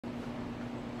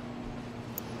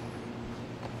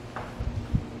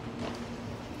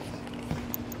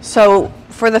So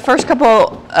for the first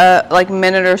couple, like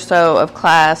minute or so of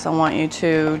class, I want you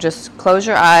to just close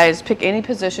your eyes, pick any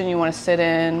position you want to sit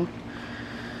in.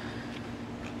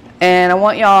 And I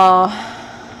want y'all,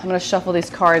 I'm going to shuffle these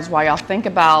cards while y'all think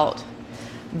about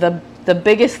the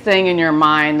biggest thing in your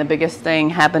mind, the biggest thing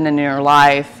happened in your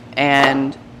life,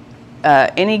 and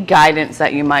any guidance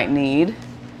that you might need.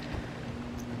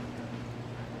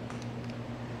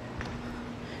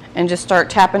 And just start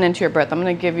tapping into your breath. I'm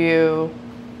going to give you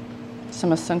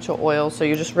some essential oil. So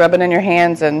you just rub it in your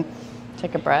hands and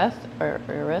take a breath, or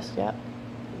your wrist, yeah.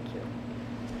 Thank you.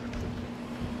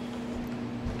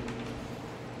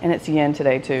 And it's yin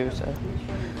today too, so.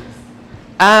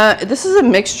 This is a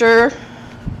mixture.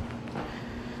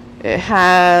 It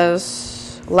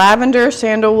has lavender,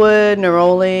 sandalwood,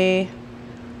 neroli,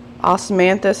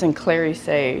 osmanthus, and clary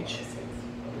sage.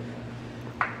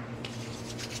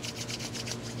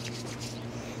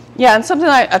 Yeah, and something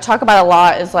I talk about a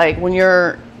lot is like when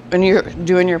you're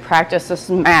doing your practice, this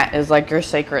mat is like your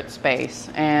sacred space.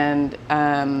 And,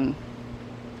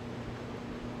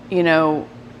 you know,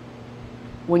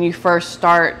 when you first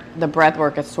start the breath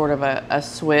work, it's sort of a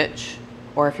switch.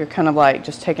 Or if you're kind of like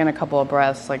just taking a couple of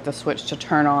breaths, like the switch to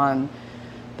turn on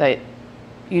that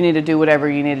you need to do whatever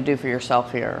you need to do for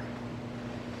yourself here.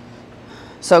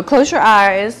 So close your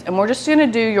eyes, and we're just going to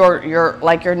do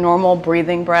your normal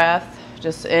breathing breath.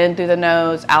 Just in through the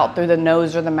nose, out through the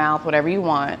nose or the mouth, whatever you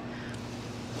want.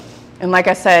 And like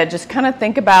I said, just kind of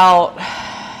think about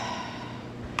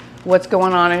what's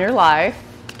going on in your life.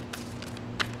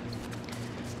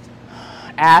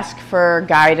 Ask for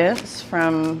guidance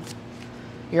from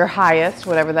your highest,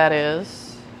 whatever that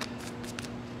is.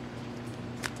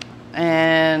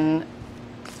 And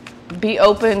be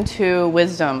open to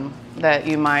wisdom that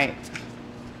you might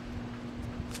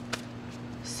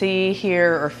see,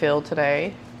 hear, or feel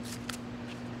today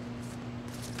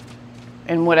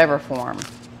in whatever form.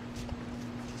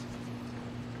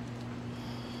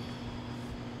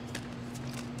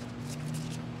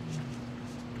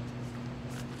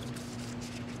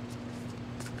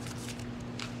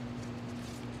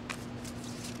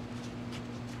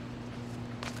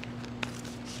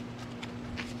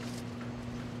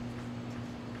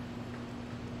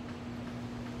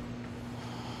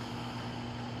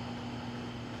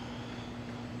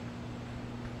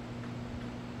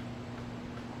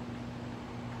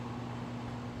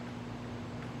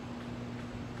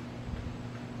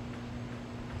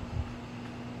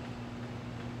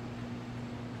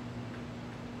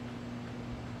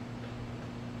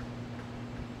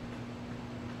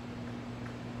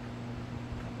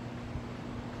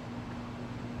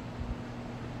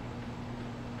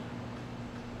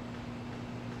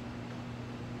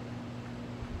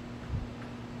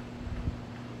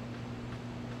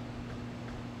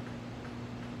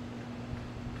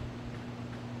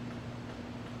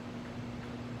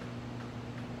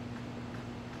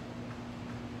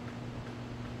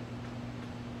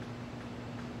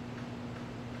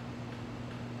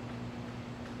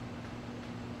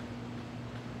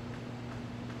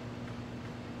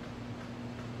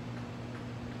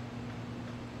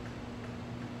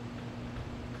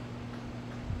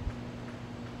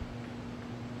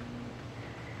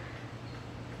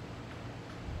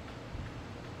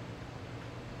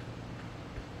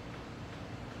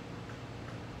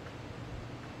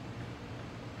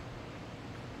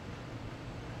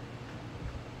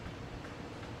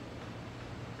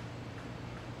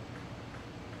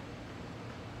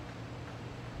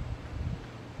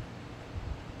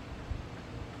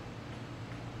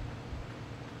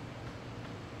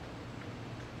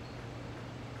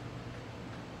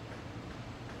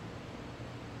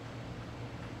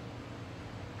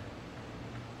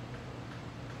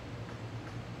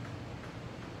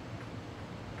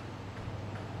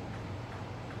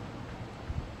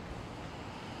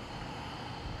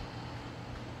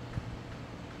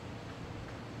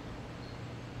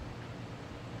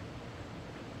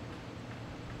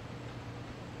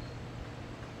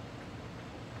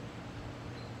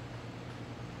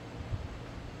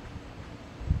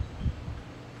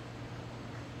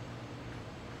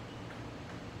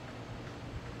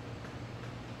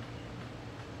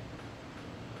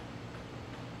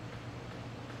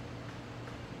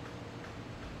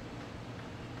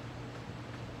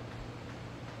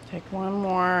 Take one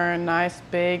more nice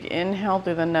big inhale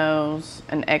through the nose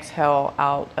and exhale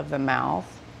out of the mouth.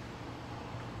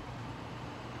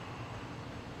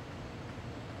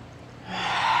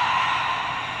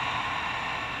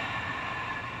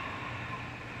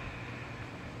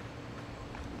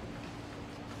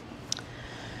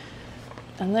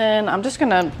 And then I'm just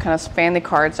going to kind of span the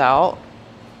cards out.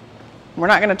 we're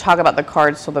not going to talk about the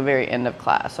cards till the very end of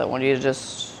class. So I want you to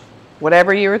just,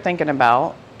 whatever you were thinking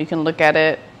about, you can look at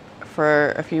it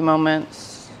for a few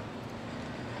moments.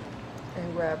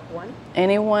 And grab one?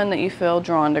 Anyone that you feel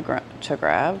drawn to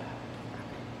grab.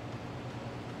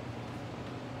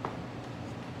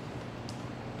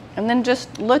 And then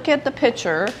just look at the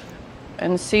picture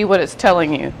and see what it's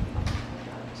telling you.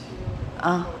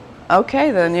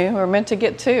 Okay, then you were meant to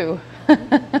get two.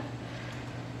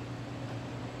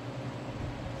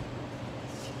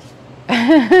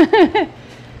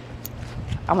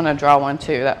 I'm going to draw one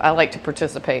too. I like to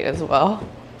participate as well.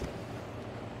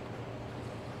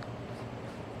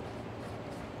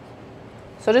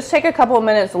 So just take a couple of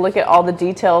minutes to look at all the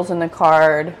details in the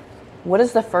card. What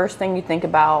is the first thing you think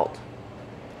about?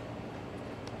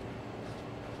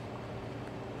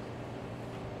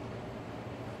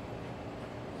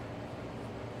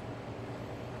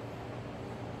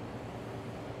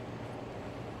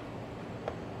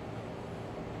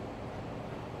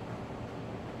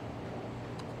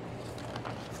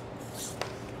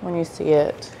 When you see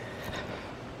it.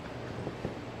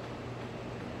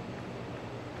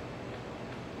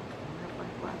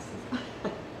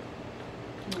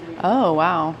 Oh,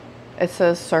 wow. It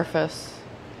says surface.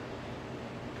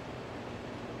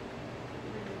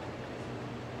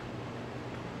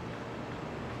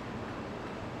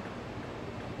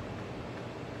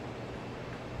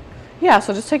 Yeah,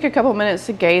 so just take a couple minutes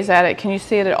to gaze at it. Can you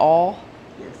see it at all?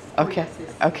 Yes. Okay.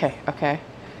 Okay. Okay.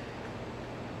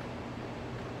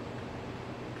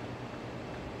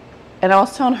 And I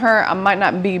was telling her I might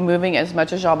not be moving as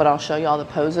much as y'all, but I'll show y'all the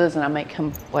poses and I might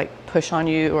come like push on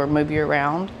you or move you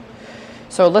around.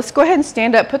 So let's go ahead and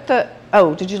stand up. Put the,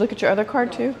 oh, did you look at your other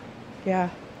card too? Yeah.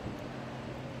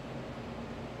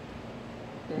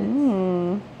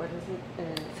 What is it?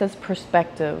 It says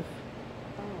perspective.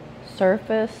 Oh.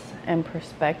 Surface and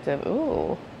perspective.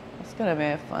 Ooh, that's gonna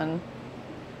be fun.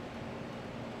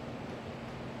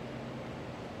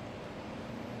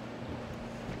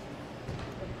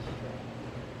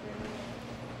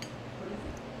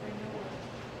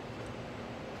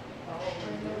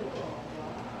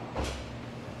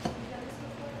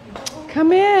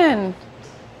 Come in.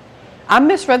 I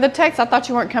misread the text. I thought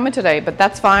you weren't coming today, but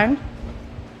that's fine.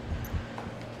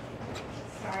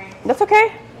 Sorry. That's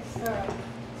okay. It's the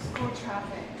school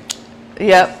traffic.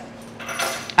 Yep.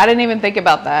 I didn't even think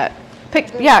about that.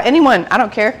 Pick, yeah, anyone. I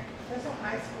don't care. There's a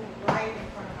high school right in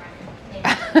front of my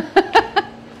neighborhood.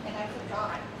 And I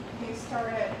forgot. They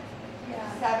start at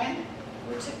 7.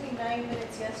 It took me 9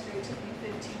 minutes yesterday. It took me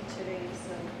 15 today.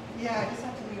 So Yeah, I just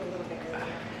have to leave a little bit earlier.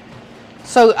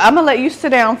 So I'm gonna let you sit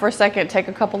down for a second, take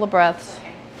a couple of breaths,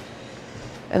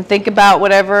 and think about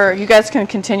whatever. You guys can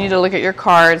continue to look at your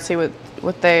cards, see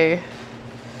what they.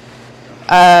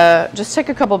 Just take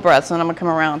a couple of breaths, and I'm gonna come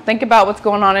around. Think about what's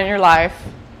going on in your life.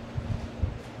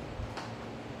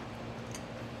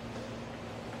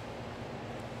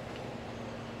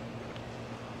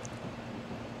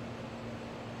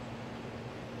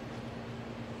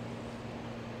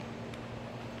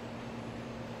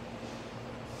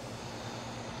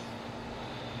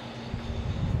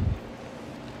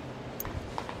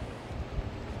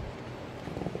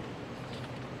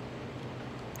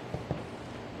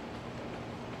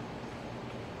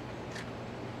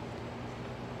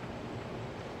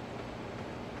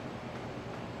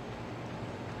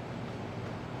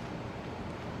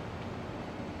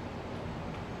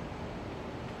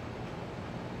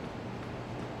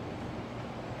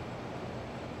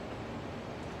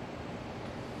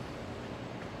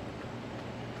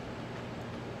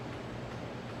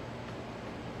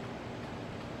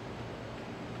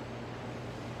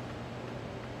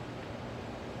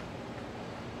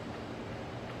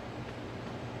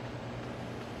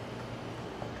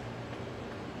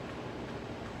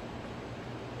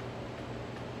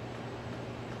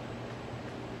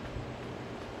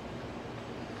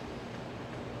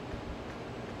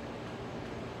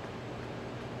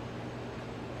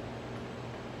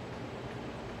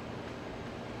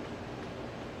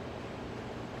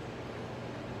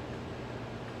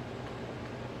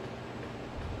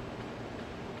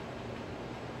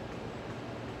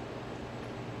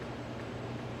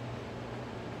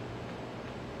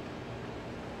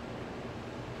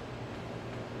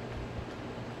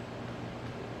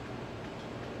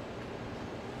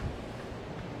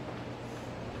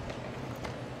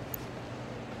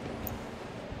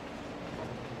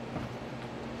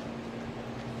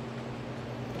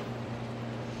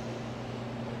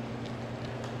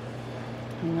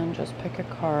 And then just pick a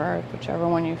card, whichever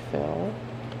one you feel.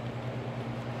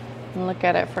 And look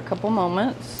at it for a couple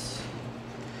moments.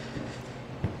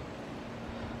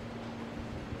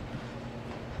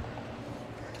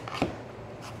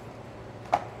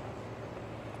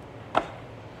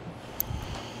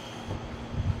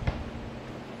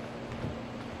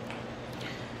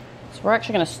 We're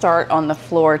actually going to start on the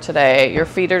floor today. Your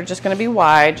feet are just going to be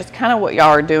wide, just kind of what y'all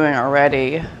are doing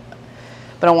already.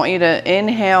 But I want you to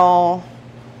inhale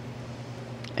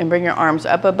and bring your arms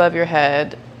up above your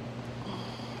head,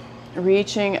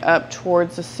 reaching up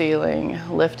towards the ceiling,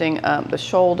 lifting up the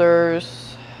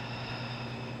shoulders,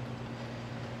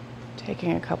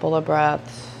 taking a couple of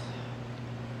breaths.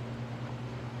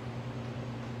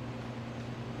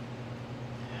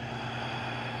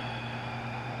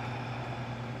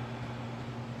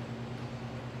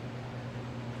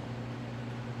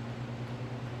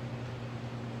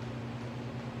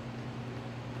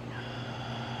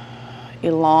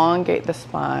 Elongate the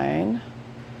spine.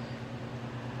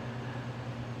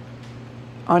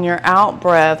 On your out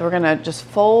breath, we're going to just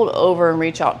fold over and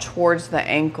reach out towards the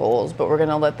ankles, but we're going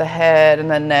to let the head and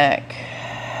the neck,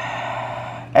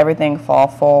 everything fall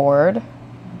forward.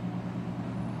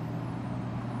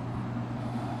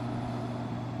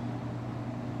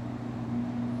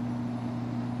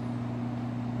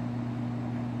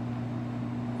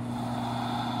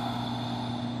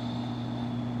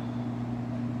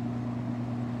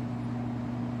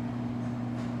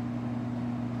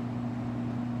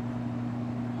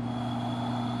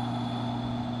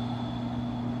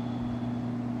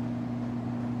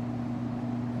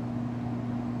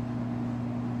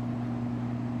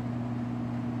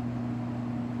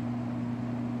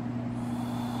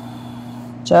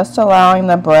 Just allowing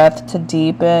the breath to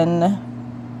deepen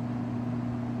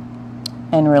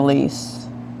and release.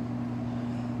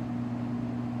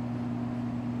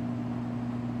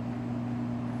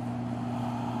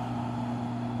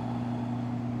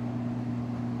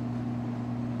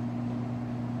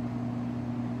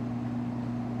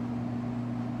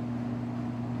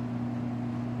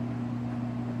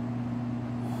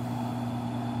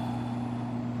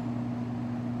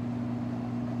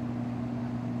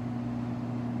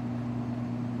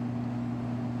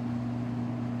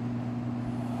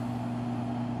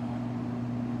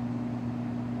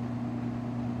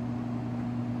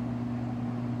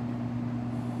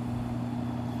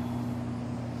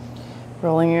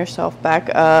 Rolling yourself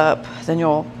back up, then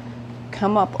you'll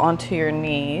come up onto your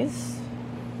knees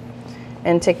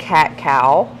into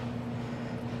cat-cow.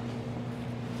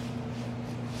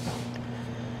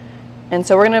 And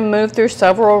so we're going to move through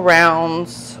several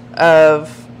rounds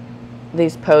of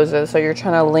these poses. So you're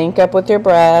trying to link up with your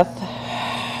breath.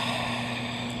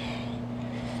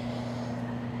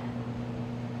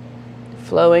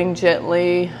 Flowing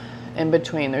gently in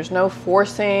between. There's no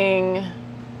forcing.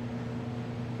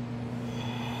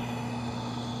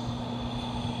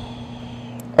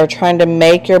 Or trying to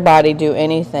make your body do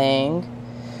anything.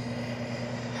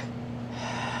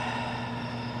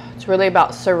 It's really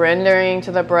about surrendering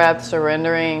to the breath,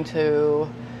 surrendering to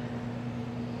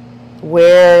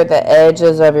where the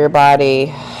edges of your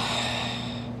body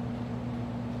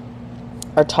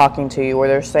are talking to you, where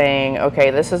they're saying,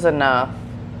 okay, this is enough,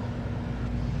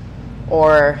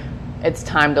 or it's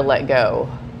time to let go.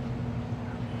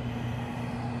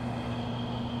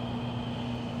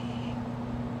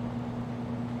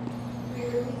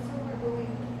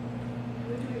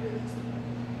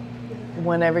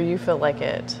 Whenever you feel like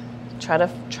it. Try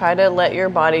to let your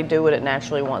body do what it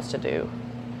naturally wants to do.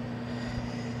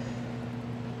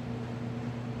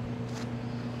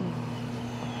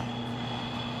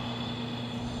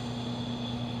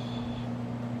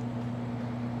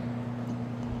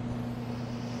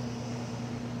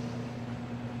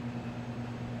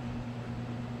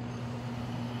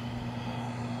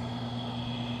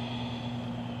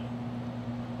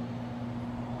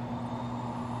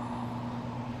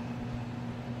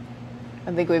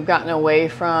 I think we've gotten away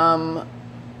from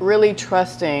really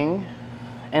trusting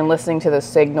and listening to the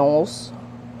signals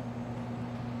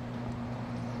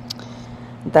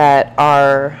that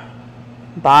our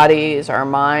bodies, our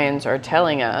minds are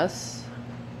telling us.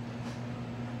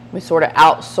 We sort of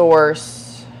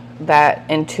outsource that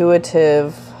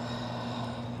intuitive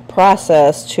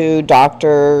process to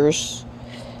doctors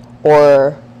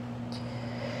or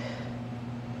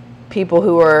people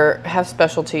who have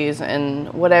specialties in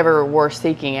whatever we're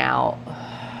seeking out.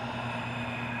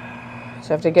 So I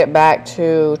have to get back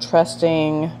to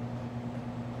trusting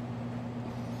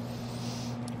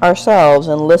ourselves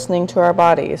and listening to our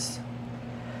bodies.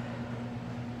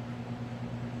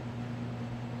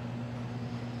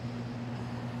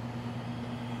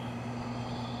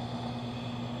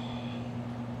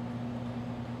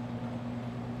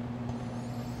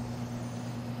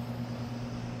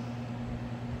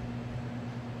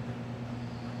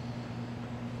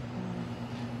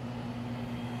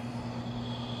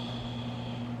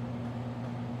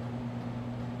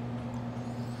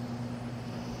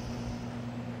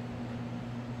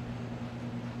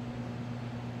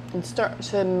 And start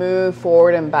to move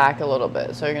forward and back a little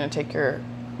bit. So you're going to take your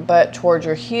butt towards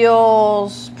your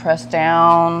heels, press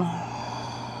down.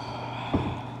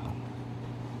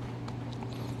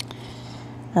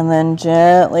 And then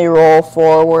gently roll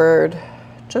forward,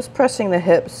 just pressing the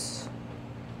hips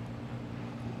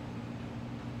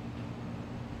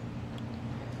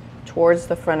towards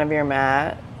the front of your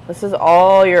mat. This is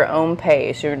all your own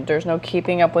pace. There's no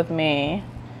keeping up with me.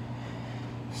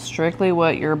 Strictly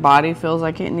what your body feels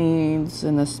like it needs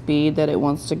and the speed that it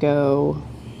wants to go.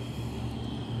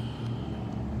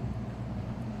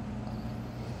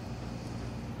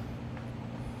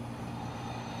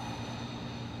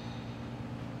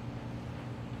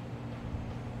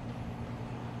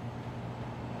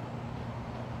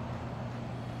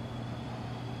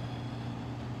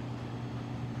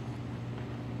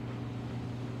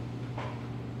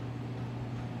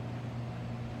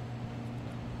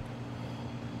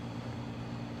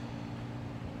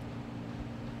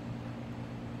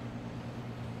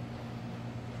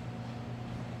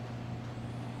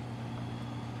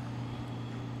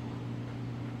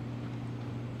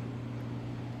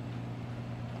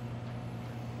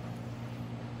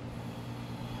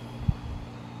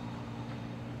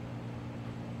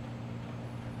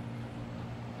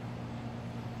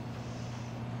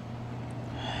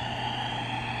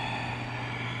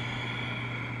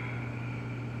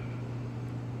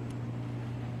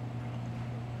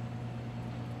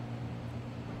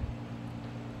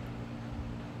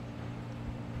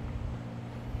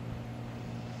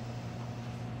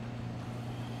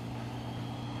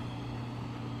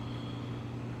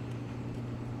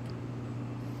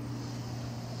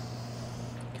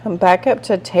 Come back up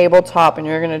to tabletop, and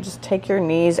you're going to just take your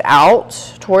knees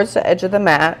out towards the edge of the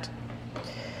mat.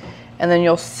 And then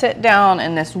you'll sit down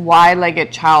in this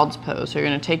wide-legged child's pose. So you're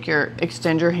going to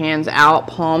extend your hands out,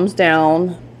 palms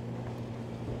down.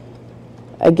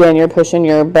 Again, you're pushing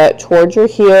your butt towards your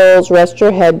heels. Rest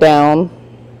your head down.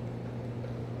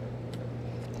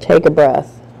 Take a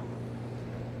breath.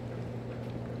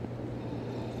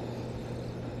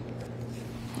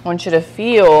 I want you to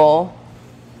feel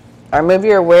or move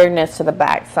your awareness to the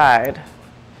back side.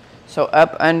 So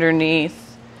up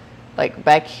underneath, like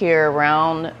back here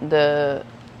around the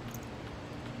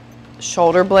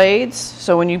shoulder blades.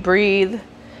 So when you breathe,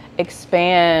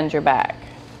 expand your back.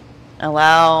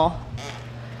 Allow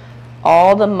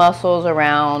all the muscles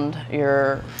around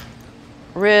your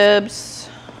ribs,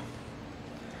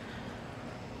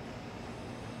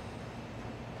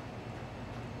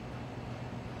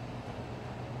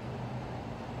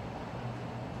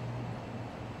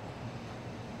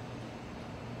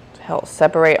 help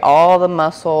separate all the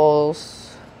muscles.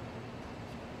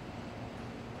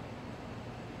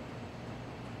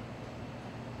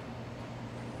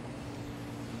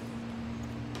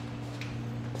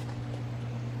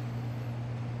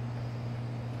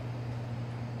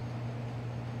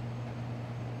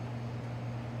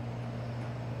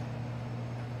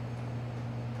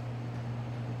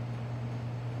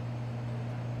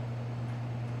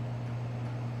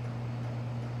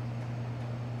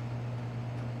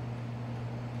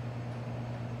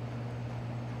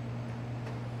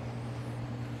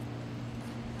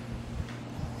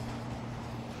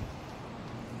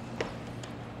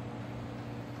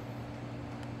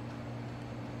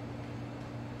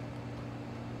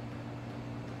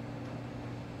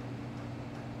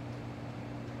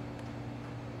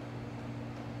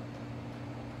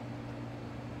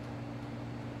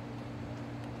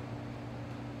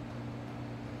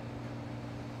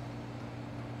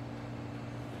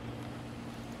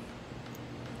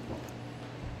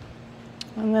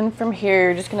 And then from here,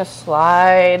 you're just gonna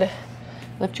slide,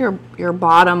 lift your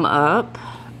bottom up,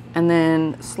 and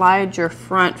then slide your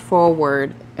front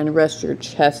forward and rest your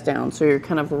chest down. So you're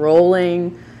kind of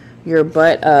rolling your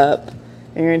butt up,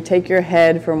 and you're gonna take your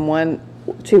head from one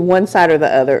side or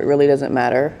the other. It really doesn't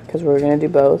matter, because we're gonna do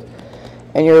both.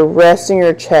 And you're resting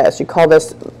your chest. You call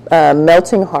this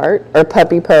melting heart or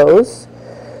puppy pose.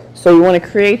 So you wanna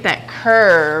create that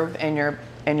curve in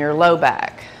your low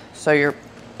back. So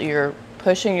you're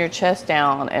pushing your chest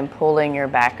down and pulling your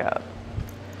back up.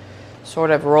 Sort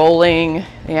of rolling.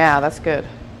 Yeah, that's good.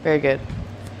 Very good.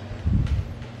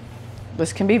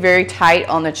 This can be very tight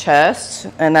on the chest,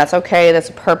 and that's okay. That's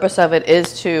the purpose of it,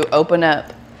 is to open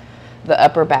up the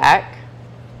upper back.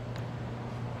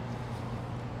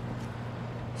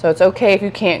 So it's okay if you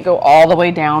can't go all the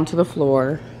way down to the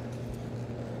floor.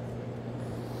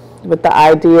 But the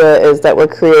idea is that we're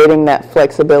creating that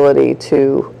flexibility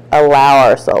to allow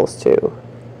ourselves to.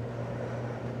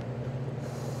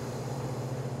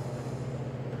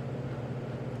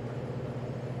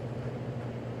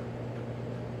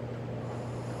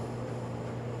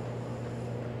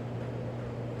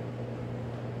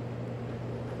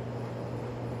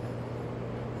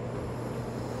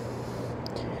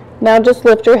 Now just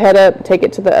lift your head up, take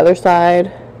it to the other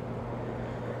side.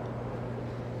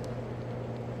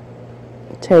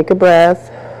 Take a breath.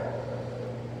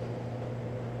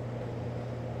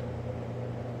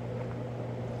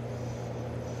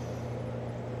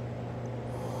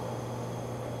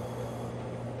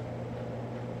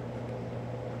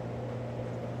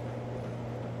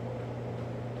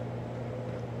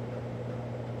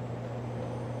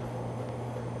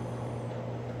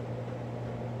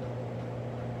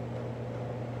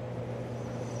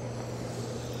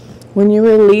 When you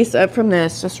release up from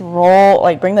this, just roll,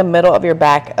 like bring the middle of your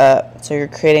back up. So you're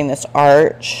creating this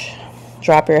arch.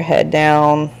 Drop your head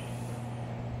down.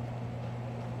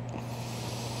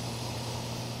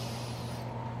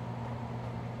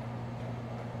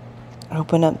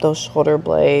 Open up those shoulder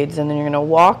blades, and then you're going to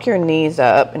walk your knees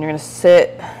up and you're going to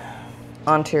sit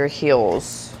onto your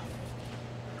heels.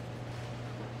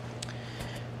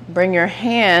 Bring your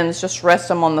hands, just rest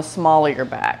them on the small of your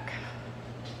back.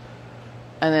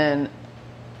 And then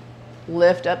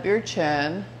lift up your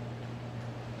chin,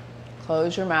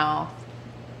 close your mouth.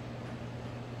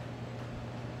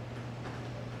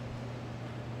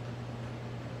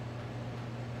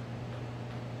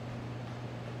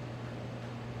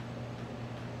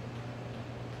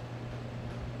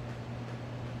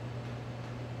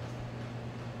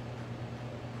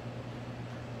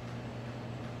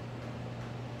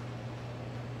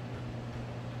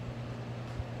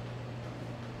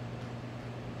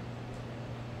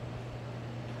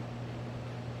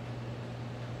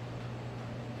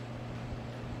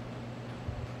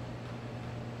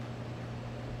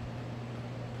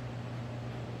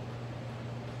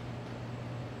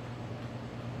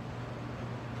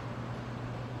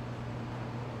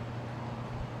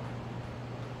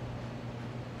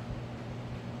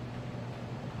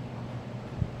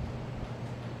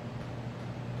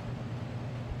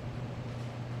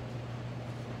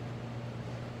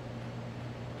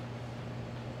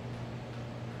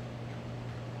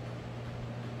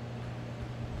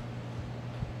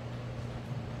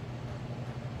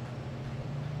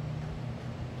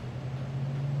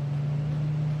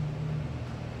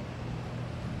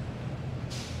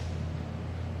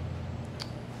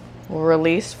 We'll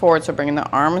release forward, so bringing the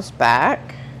arms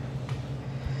back.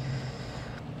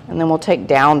 And then we'll take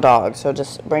down dog. So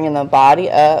just bringing the body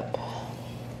up.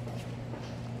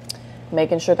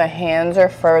 Making sure the hands are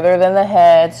further than the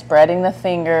head. Spreading the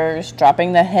fingers.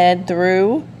 Dropping the head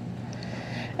through.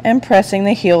 And pressing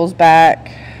the heels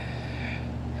back.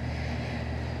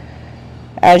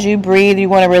 As you breathe, you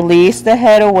want to release the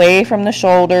head away from the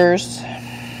shoulders.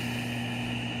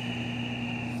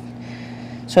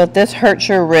 So if this hurts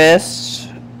your wrists,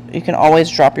 you can always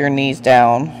drop your knees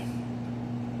down.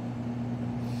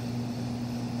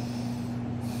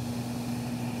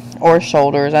 Or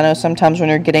shoulders. I know sometimes when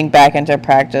you're getting back into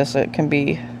practice, it can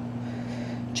be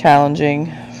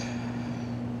challenging.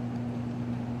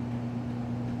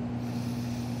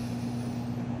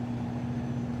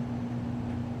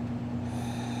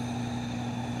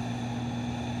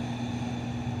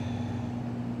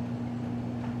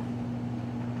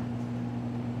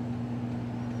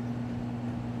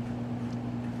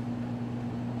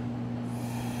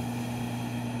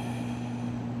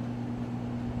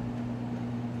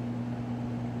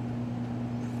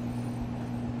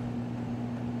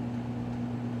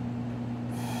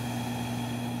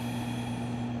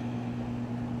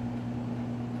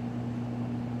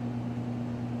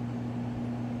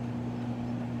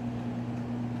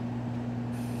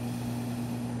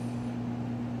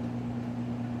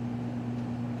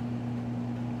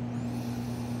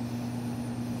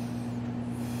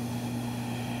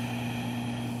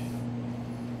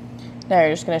 Now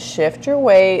you're just going to shift your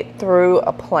weight through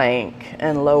a plank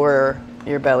and lower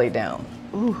your belly down.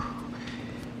 Ooh.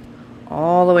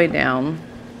 All the way down.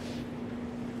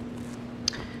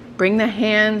 Bring the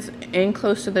hands in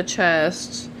close to the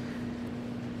chest,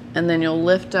 and then you'll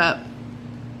lift up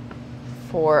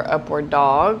for upward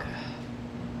dog.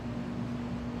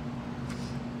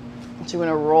 So you're going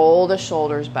to roll the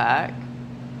shoulders back.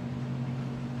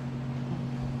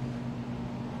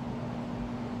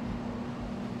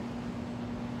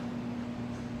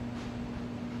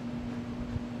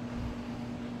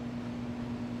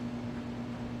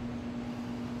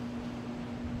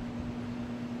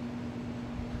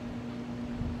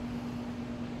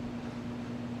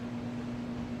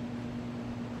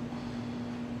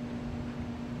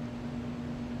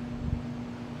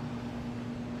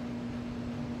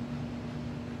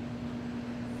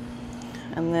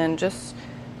 And then just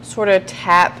sort of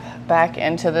tap back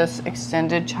into this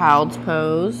extended child's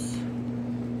pose.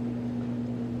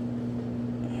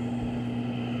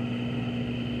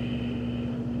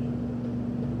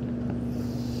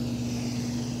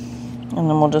 And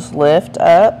then we'll just lift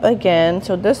up again.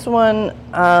 So this one,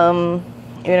 you're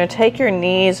gonna take your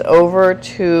knees over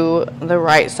to the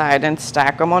right side and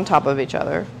stack them on top of each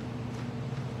other.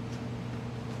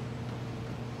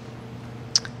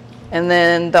 And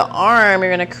then the arm,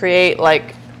 you're gonna create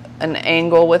like an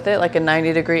angle with it, like a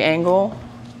 90-degree angle.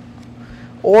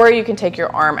 Or you can take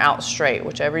your arm out straight,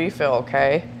 whichever you feel,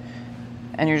 okay?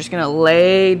 And you're just gonna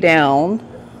lay down,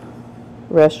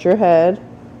 rest your head.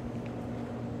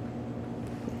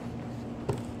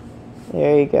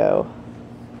 There you go.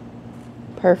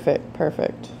 Perfect,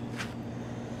 perfect.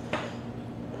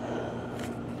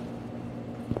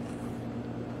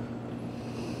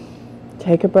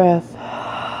 Take a breath.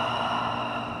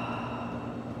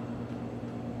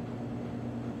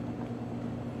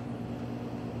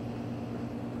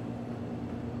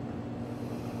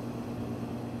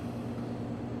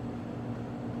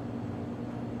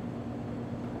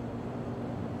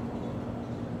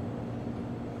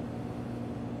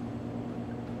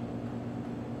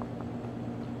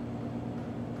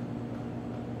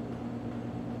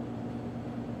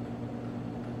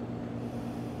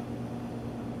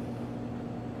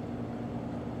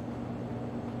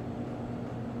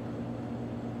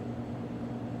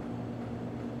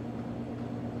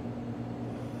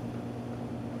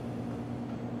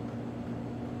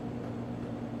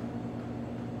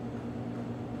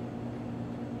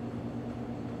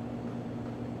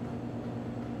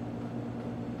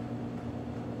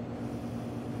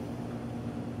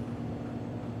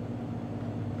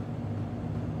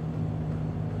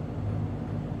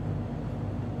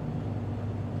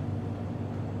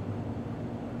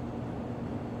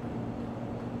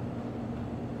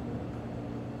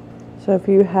 So if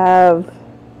your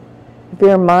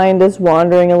mind is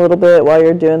wandering a little bit while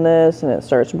you're doing this and it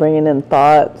starts bringing in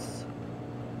thoughts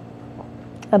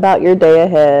about your day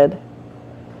ahead,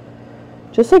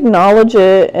 just acknowledge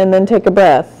it and then take a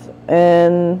breath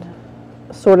and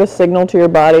sort of signal to your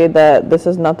body that this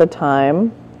is not the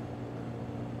time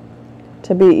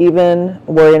to be even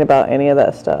worrying about any of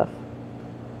that stuff.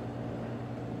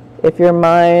 If your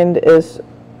mind is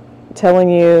telling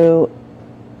you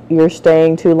you're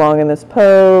staying too long in this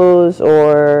pose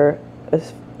or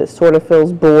it sort of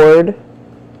feels bored,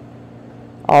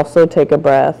 also take a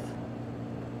breath.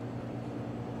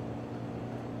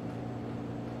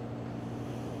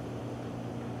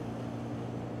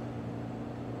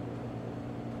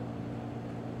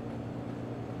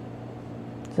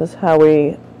 This is how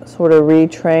we sort of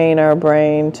retrain our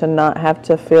brain to not have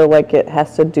to feel like it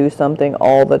has to do something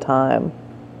all the time.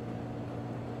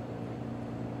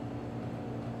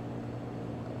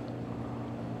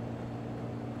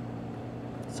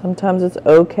 Sometimes it's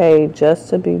okay just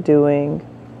to be doing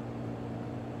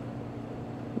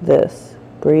this,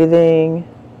 breathing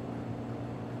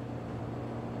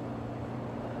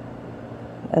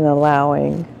and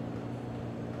allowing.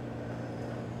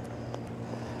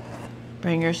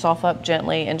 Bring yourself up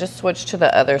gently and just switch to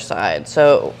the other side.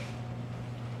 So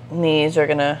knees are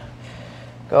gonna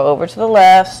go over to the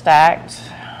left, stacked,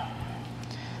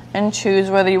 and choose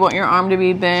whether you want your arm to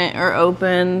be bent or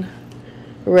open.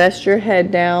 Rest your head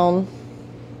down.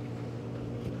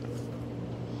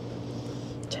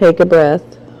 Take a breath.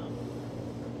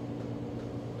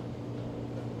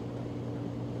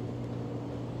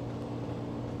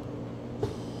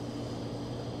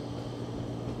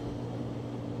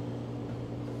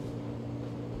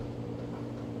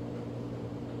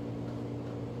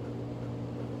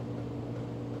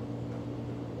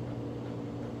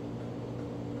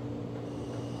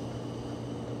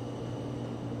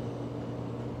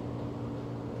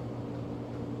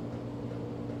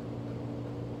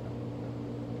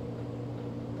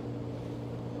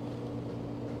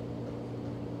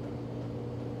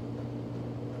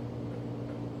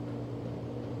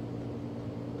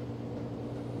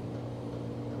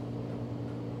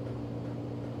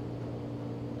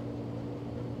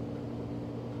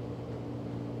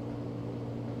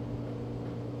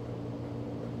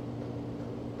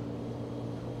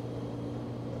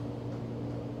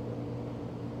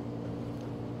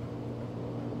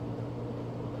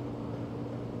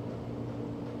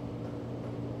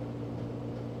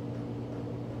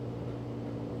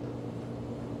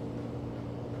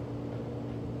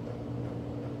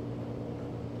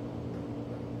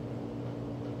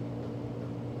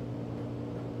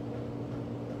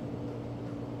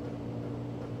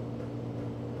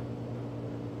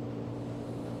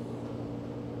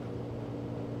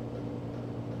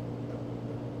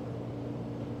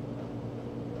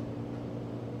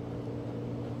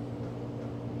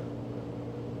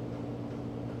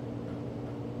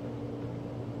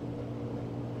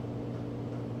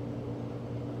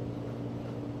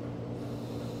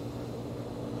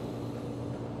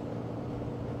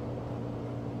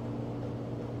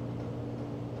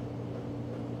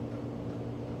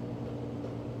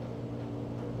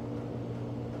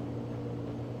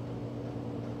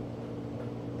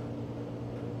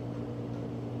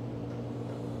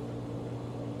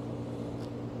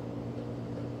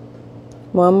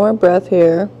 One more breath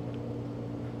here.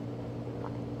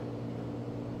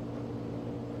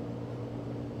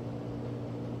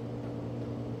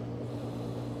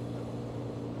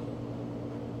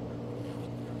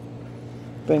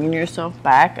 Bringing yourself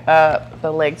back up.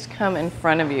 The legs come in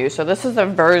front of you. So this is a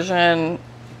version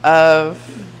of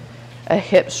a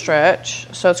hip stretch.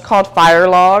 So it's called fire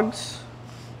logs.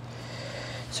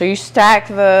 So you stack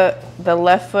the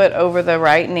left foot over the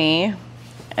right knee,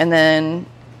 and then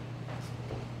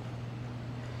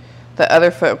the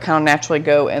other foot will kind of naturally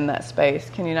go in that space.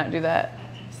 Can you not do that?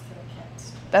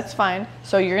 That's fine.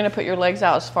 So you're going to put your legs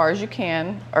out as far as you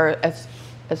can, or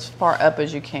as far up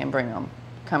as you can bring them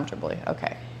comfortably.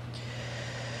 Okay.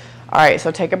 All right,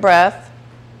 so take a breath.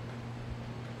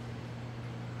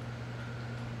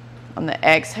 On the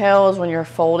exhale is when you're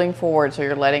folding forward, so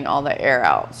you're letting all the air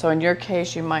out. So in your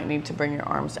case, you might need to bring your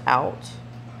arms out.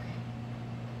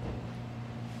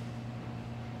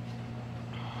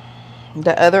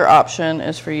 The other option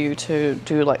is for you to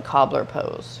do like cobbler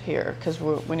pose here, because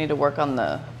we need to work on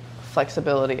the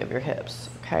flexibility of your hips,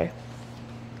 okay?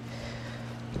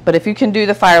 But if you can do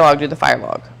the fire log, do the fire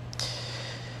log.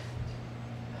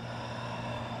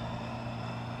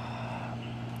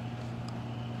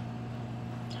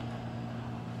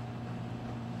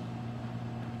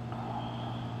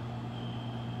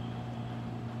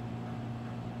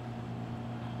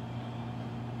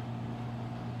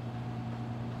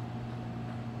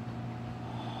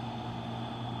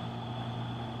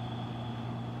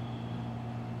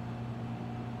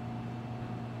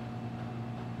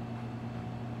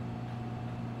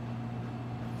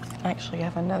 Actually, I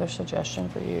have another suggestion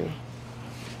for you.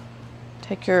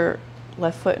 Take your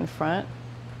left foot in front,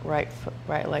 right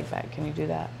leg back. Can you do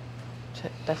that?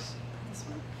 That's this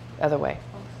one? Other way.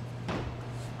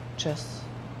 Just,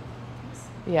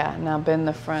 yeah, now bend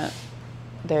the front.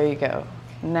 There you go.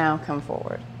 Now come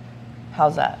forward.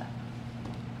 How's that?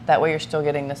 That way you're still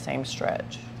getting the same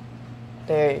stretch.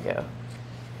 There you go.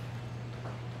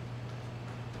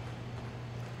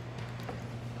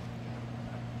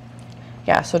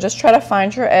 Yeah, so just try to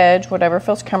find your edge, whatever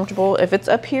feels comfortable. If it's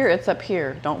up here, it's up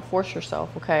here. Don't force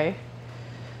yourself, okay?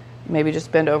 Maybe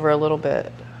just bend over a little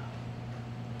bit.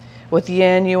 With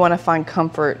yin, you want to find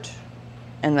comfort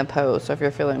in the pose. So if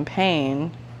you're feeling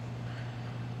pain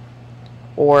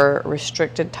or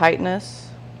restricted tightness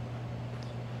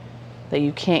that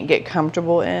you can't get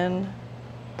comfortable in,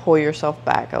 pull yourself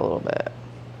back a little bit.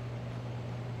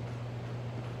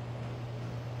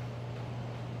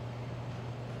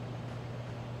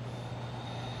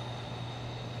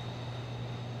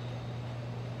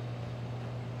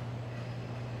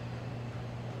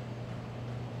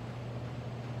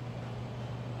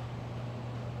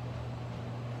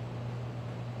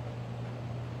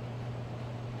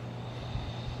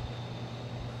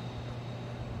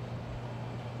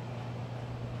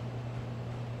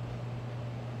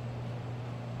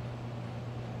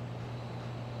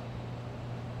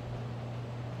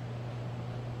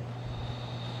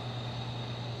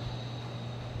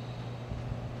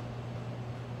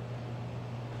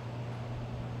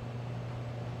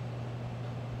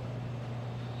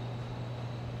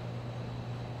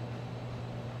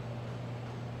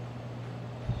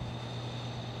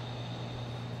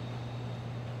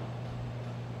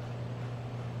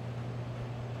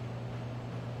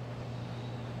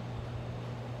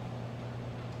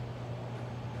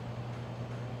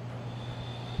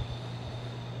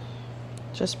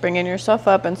 Just bringing yourself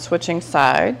up and switching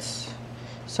sides.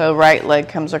 So right leg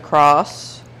comes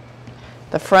across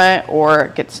the front or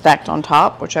gets stacked on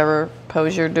top, whichever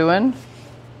pose you're doing.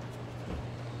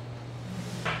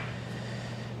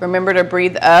 Remember to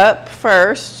breathe up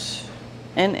first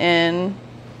and in.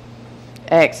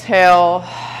 Exhale.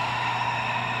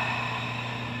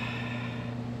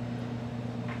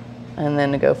 And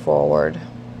then to go forward.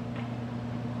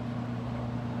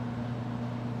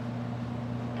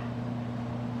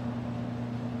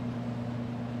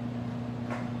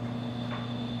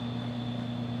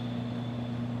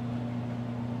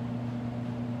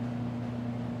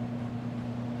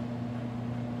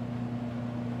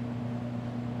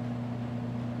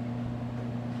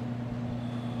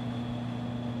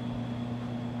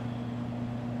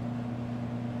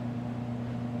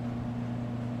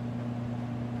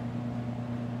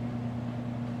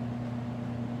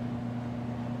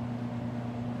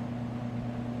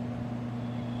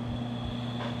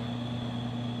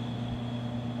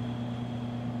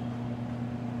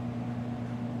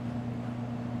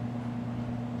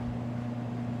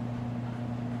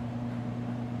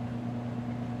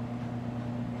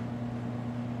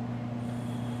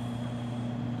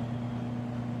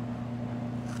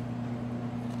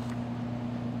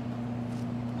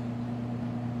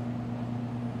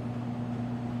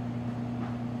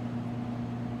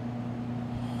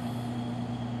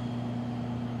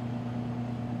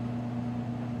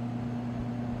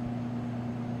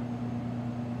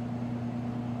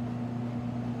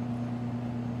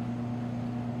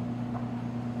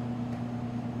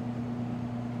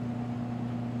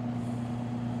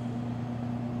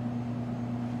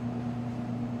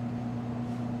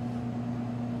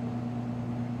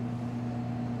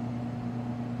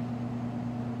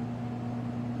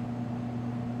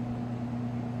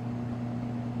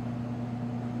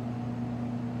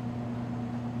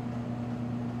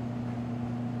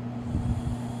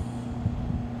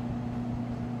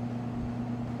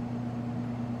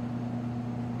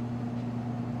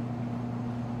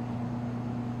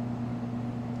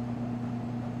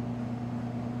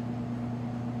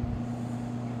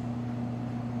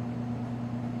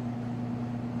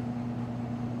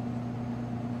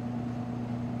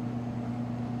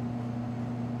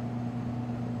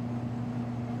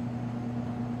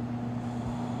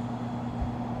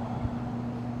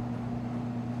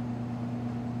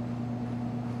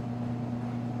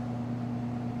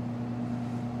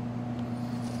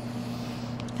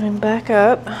 And back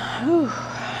up. Whew.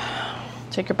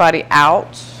 Take your body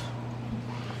out.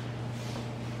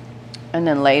 And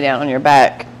then lay down on your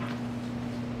back.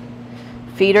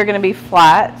 Feet are going to be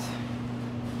flat.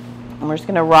 And we're just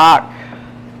going to rock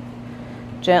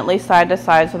gently side to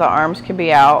side so the arms can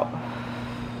be out.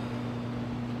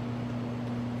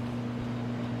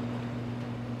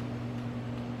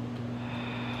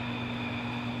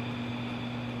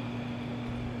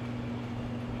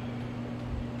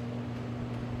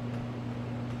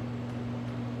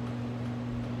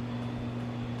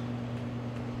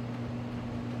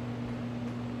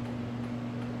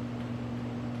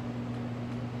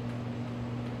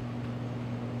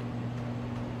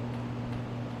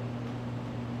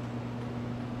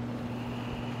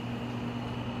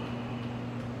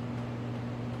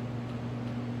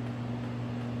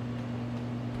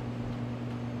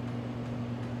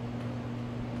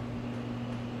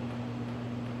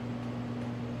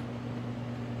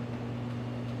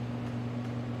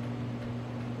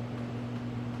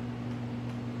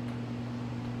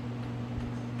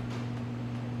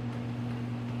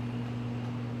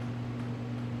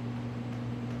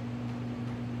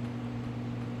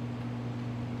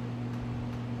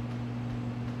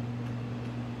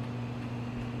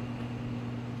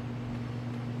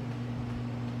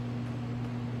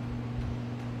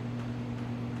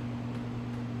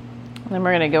 Then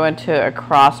we're going to go into a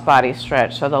cross body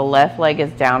stretch. So the left leg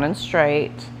is down and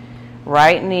straight.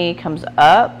 Right knee comes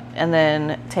up and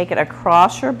then take it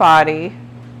across your body.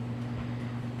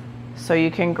 So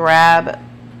you can grab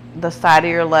the side of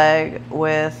your leg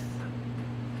with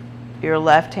your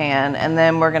left hand. And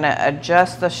then we're going to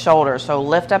adjust the shoulders. So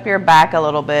lift up your back a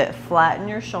little bit, flatten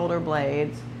your shoulder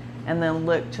blades, and then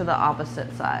look to the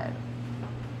opposite side.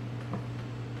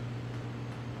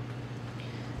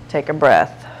 Take a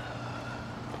breath.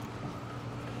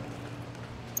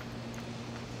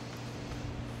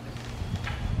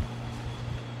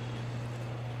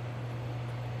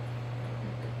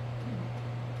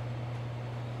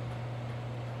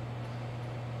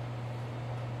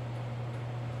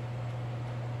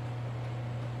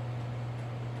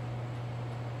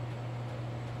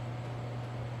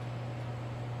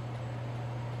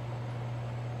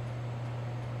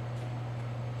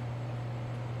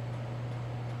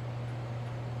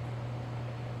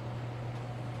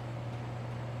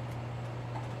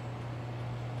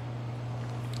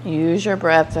 Use your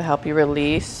breath to help you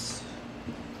release.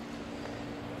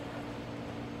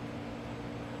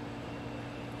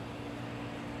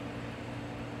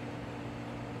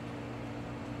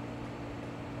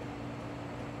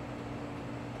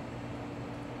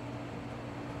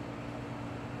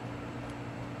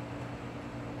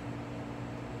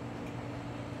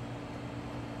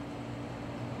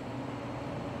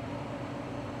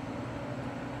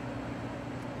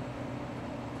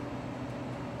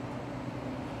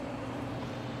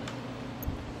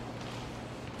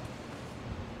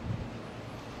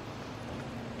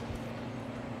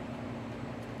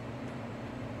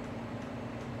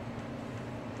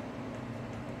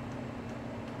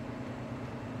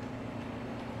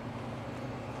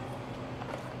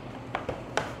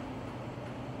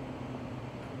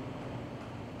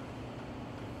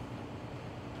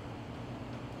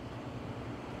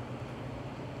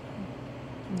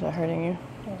 Is that hurting you?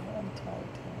 Yeah, I'm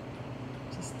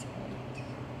tight. Just tight.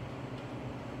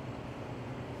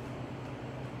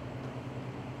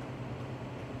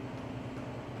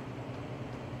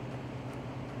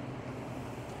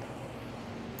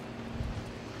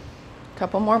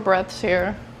 Couple more breaths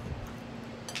here.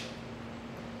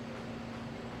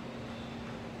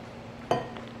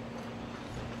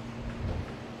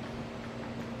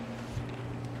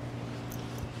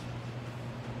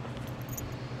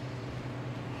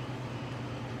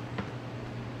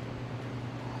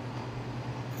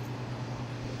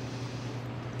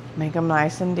 Make them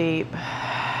nice and deep.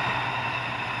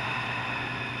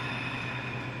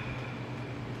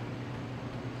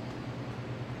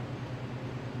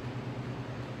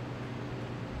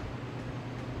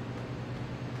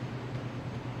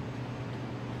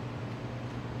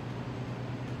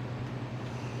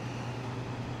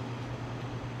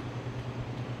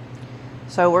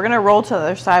 So we're going to roll to the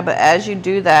other side, but as you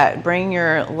do that, bring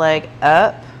your leg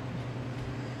up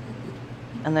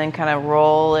and then kind of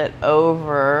roll it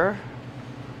over.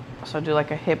 So do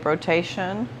like a hip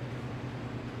rotation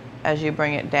as you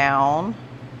bring it down,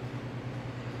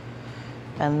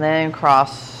 and then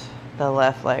cross the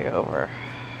left leg over.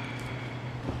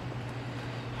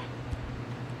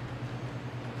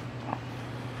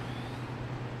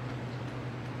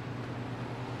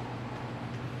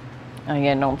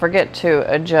 Again, don't forget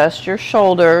to adjust your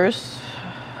shoulders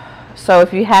So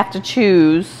if you have to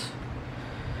choose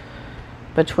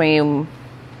between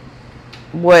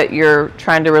what you're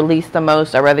trying to release the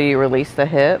most, I'd rather you release the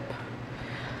hip.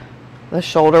 The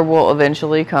shoulder will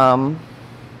eventually come.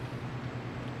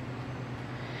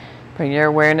 Bring your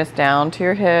awareness down to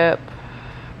your hip.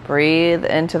 Breathe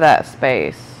into that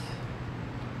space.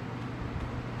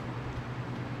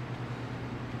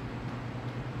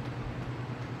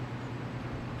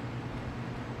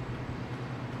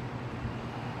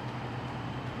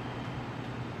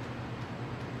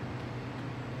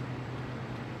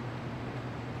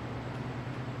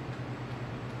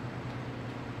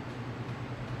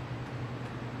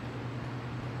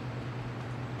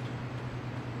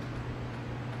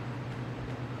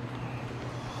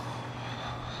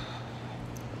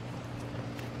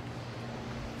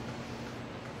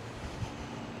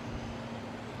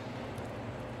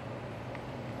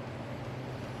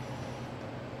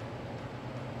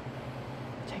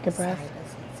 Take a breath.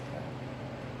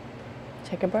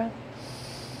 Take a breath.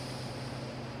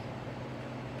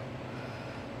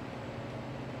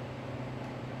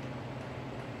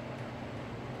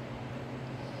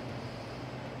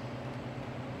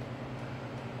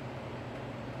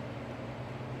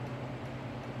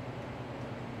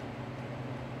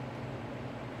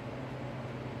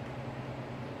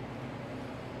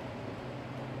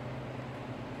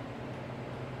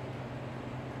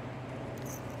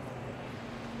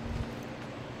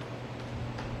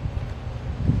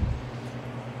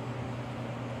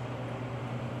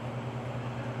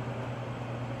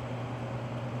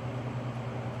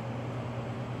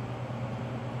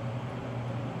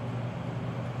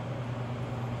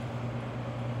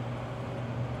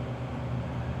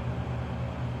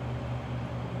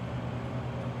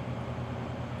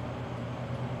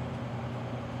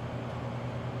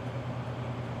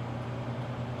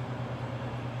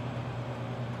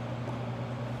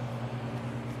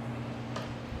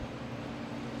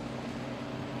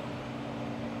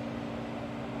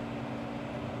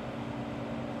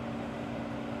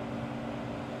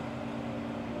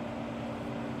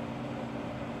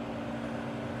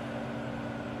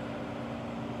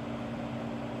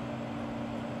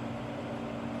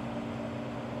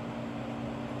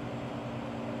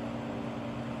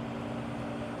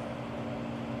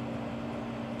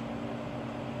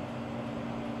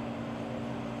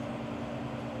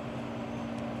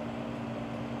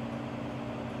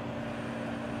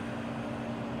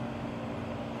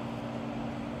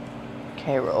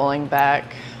 Okay, rolling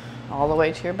back all the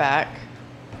way to your back.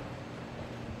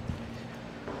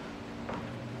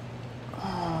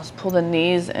 Let's pull the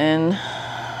knees in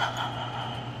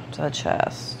to the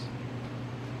chest.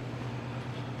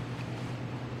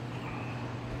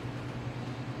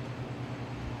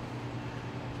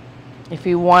 If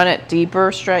you want it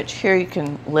deeper stretch here, you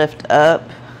can lift up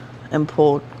and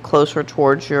pull closer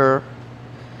towards your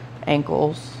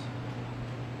ankles.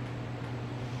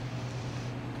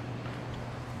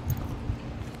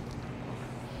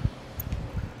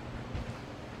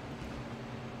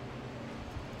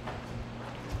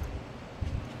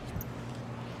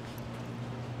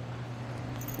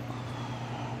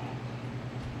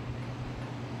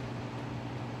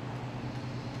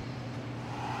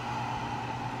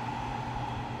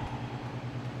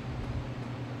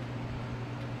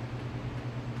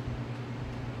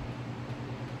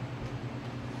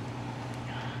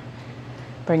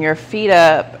 Bring your feet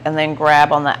up and then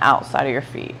grab on the outside of your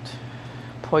feet.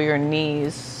 Pull your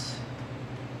knees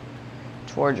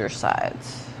towards your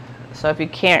sides. So if you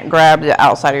can't grab the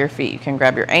outside of your feet, you can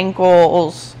grab your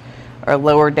ankles or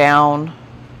lower down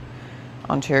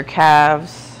onto your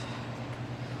calves.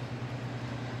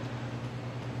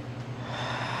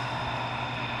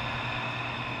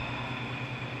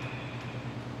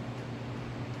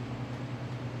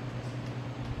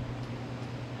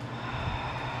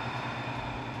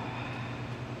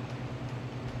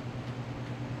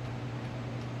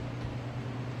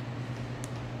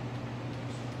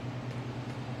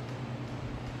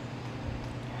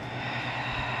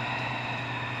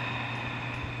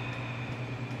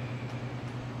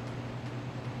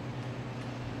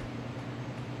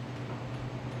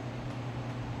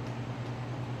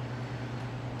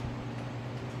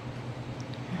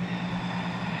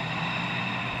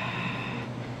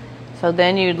 So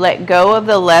then you'd let go of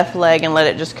the left leg and let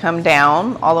it just come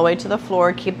down all the way to the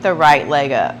floor. Keep the right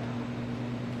leg up.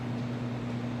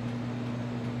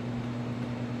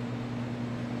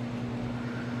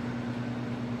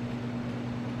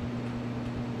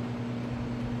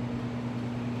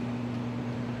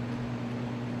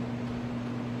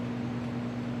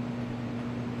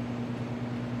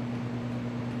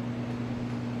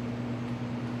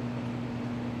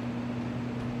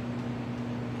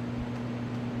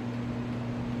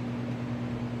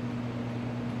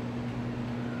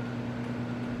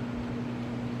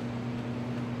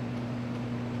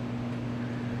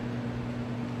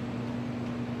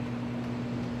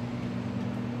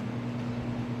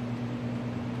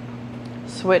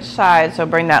 Switch sides, so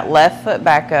bring that left foot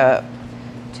back up.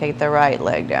 Take the right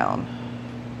leg down.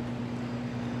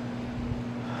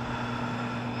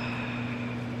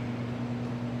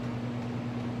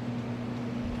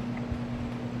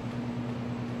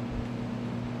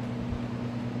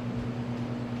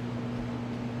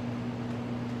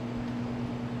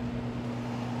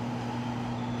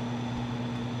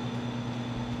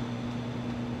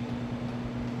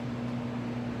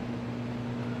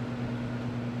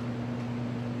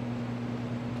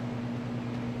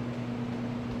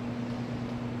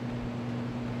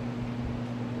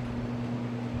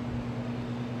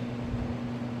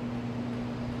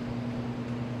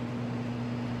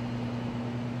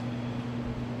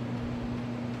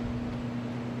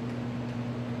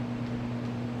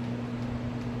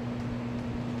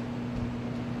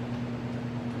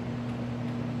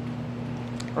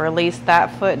 Release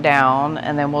that foot down,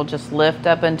 and then we'll just lift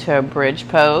up into a bridge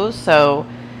pose. So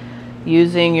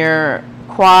using your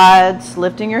quads,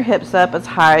 lifting your hips up as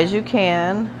high as you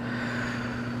can.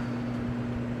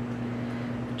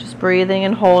 Just breathing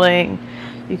and holding.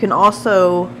 You can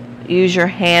also use your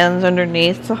hands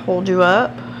underneath to hold you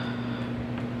up.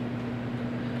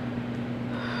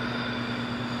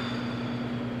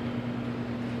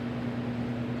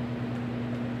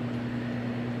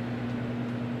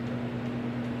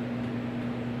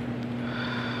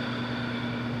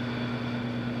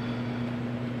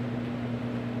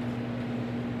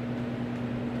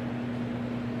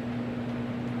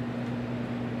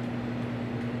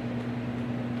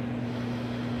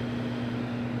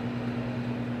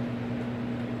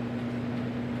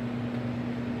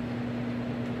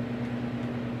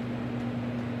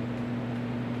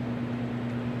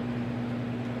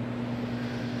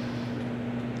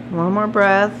 One more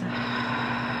breath.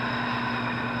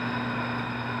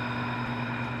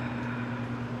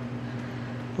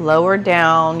 Lower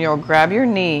down, you'll grab your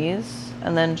knees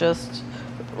and then just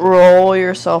roll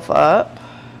yourself up.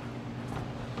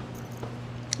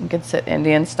 You can sit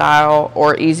Indian style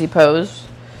or easy pose,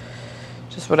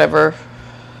 just whatever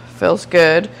feels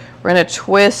good. We're going to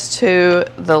twist to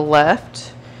the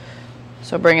left.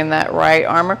 So bringing that right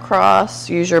arm across,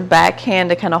 use your back hand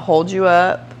to kind of hold you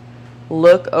up.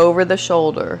 Look over the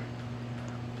shoulder.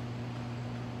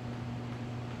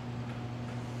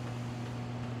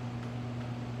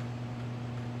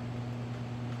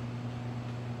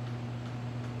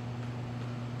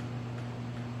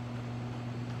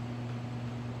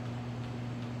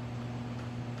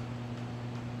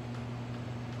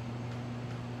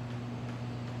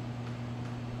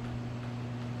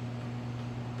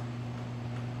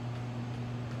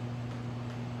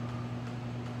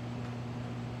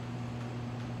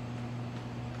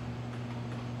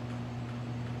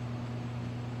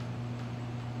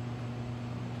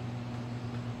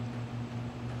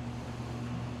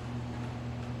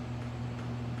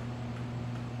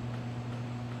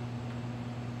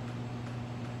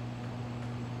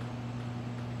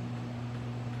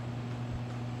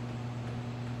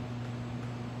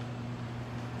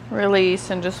 Release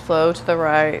and just flow to the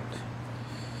right.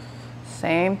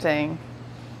 Same thing.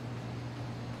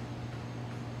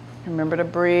 Remember to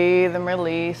breathe and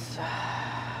release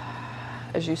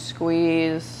as you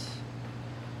squeeze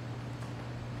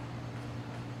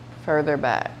further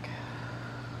back.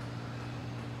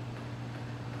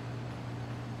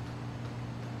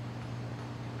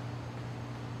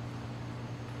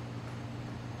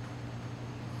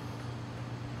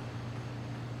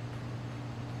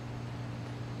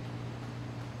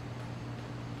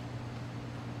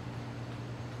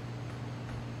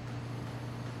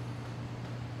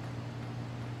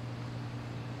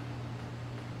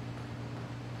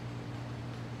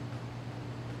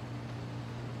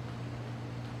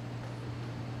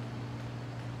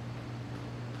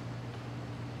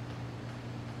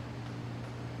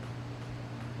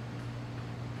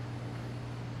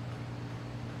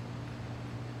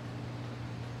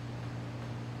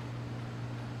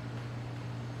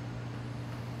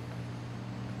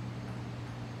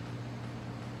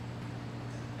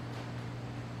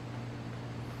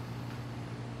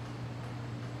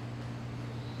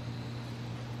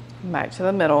 Back to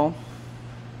the middle.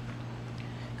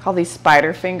 Call these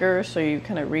spider fingers, so you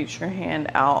kind of reach your hand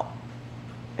out,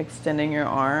 extending your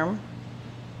arm.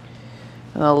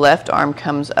 And the left arm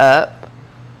comes up.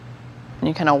 And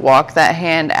you kind of walk that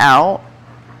hand out.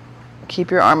 Keep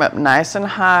your arm up nice and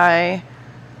high.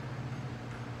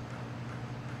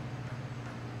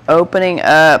 Opening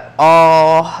up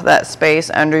all that space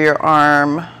under your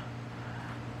arm.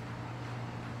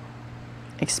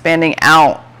 Expanding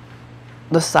out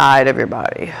the side of your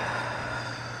body.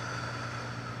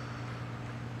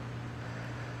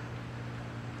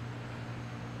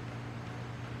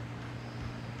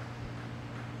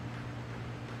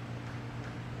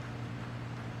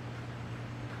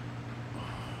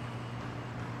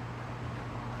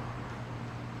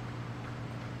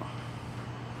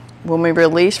 When we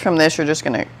release from this, you're just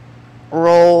going to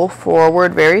roll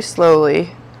forward very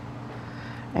slowly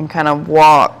and kind of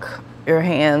walk your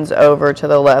hands over to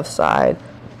the left side.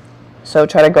 So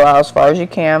try to go out as far as you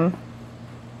can.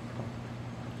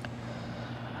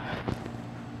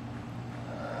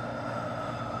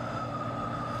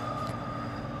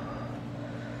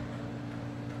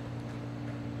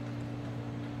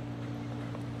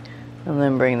 And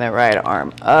then bring the right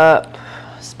arm up,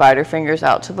 spider fingers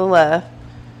out to the left.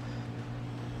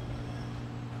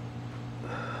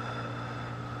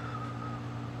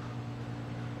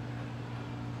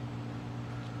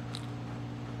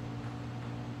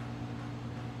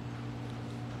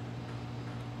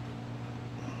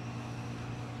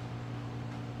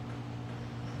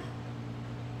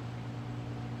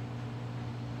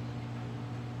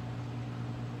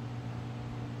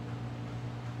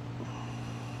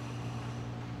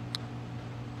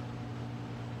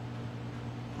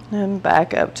 And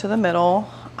back up to the middle.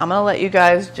 I'm gonna let you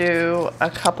guys do a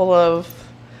couple of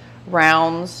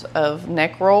rounds of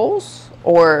neck rolls,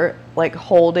 or like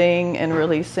holding and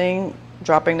releasing,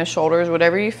 dropping the shoulders,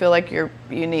 whatever you feel like you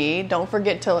need. Don't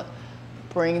forget to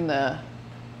bring the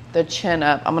chin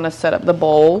up. I'm gonna set up the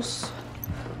bowls,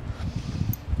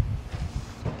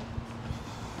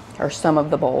 or some of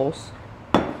the bowls.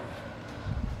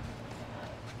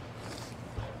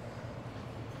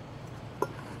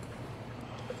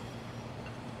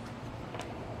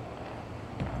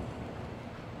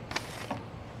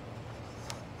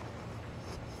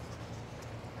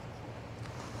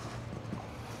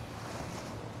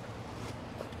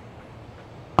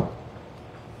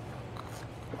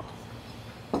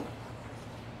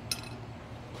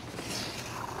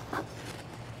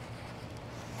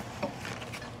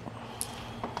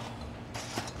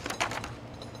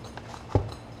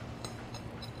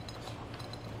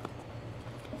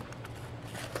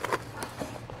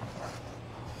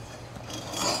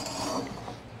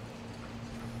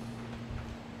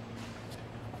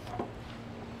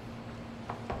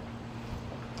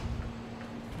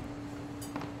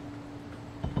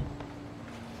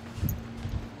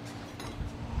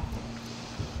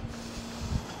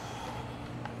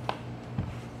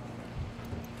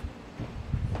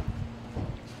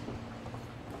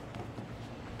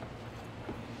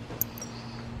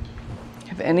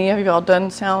 Have any of y'all done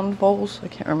sound bowls? I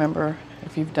can't remember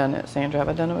if you've done it. Sandra, have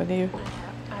I done it with you? I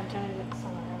have. I've done it with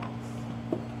someone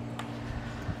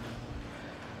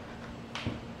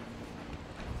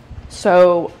else.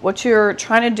 So what you're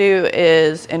trying to do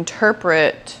is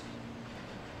interpret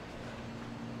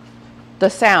the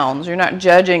sounds. You're not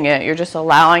judging it. You're just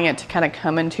allowing it to kind of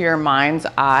come into your mind's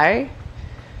eye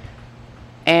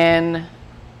and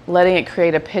letting it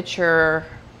create a picture,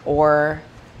 or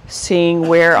seeing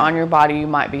where on your body you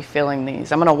might be feeling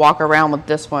these. I'm going to walk around with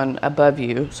this one above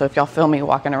you. So if y'all feel me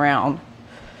walking around,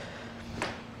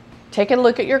 take a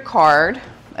look at your card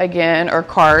again, or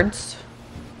cards.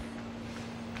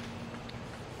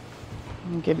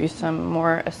 I'll give you some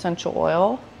more essential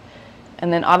oil.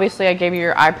 And then obviously I gave you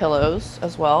your eye pillows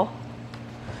as well.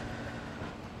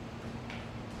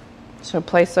 So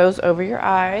place those over your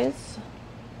eyes.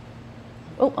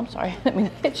 Oh, I'm sorry. I didn't mean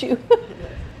to hit you.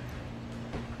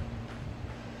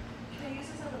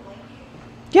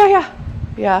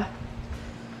 Yeah.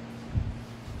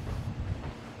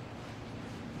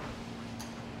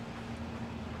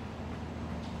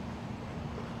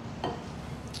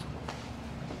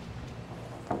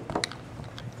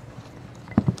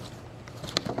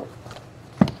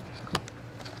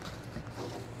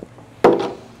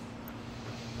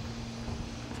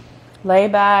 Lay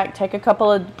back, take a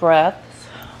couple of breaths.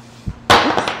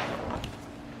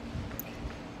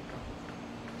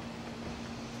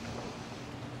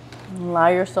 Allow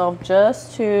yourself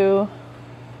just to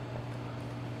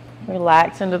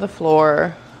relax into the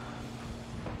floor.